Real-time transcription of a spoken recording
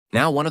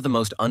Now, one of the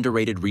most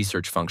underrated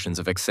research functions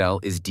of Excel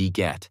is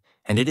DGET,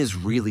 and it is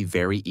really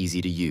very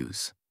easy to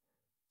use.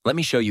 Let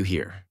me show you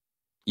here.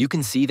 You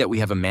can see that we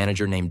have a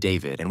manager named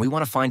David, and we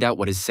want to find out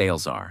what his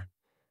sales are.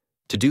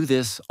 To do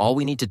this, all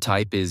we need to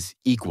type is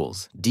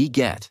equals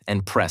DGET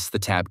and press the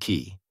Tab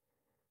key.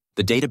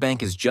 The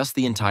databank is just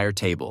the entire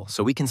table,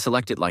 so we can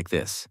select it like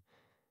this.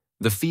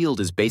 The field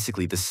is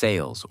basically the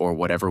sales, or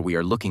whatever we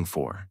are looking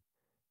for.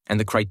 And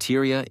the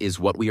criteria is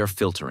what we are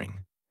filtering.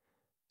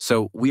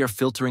 So we are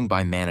filtering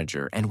by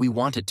manager, and we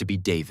want it to be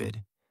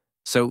David.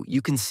 So you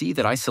can see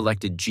that I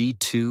selected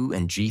G2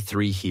 and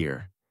G3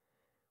 here.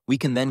 We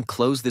can then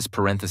close this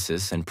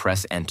parenthesis and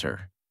press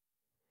Enter.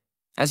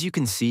 As you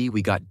can see,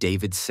 we got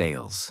David's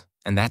sales,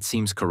 and that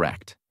seems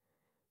correct.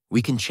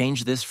 We can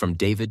change this from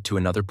David to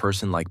another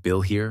person like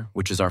Bill here,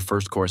 which is our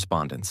first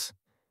correspondence.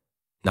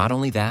 Not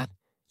only that,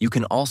 you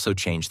can also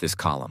change this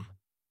column.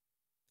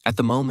 At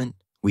the moment,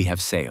 we have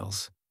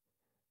sales.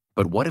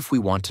 But what if we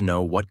want to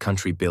know what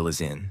country Bill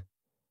is in?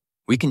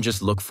 We can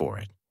just look for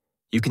it.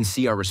 You can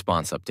see our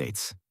response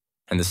updates,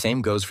 and the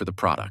same goes for the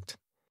product.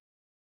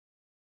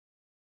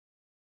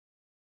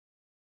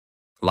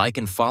 Like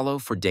and follow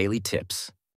for daily tips.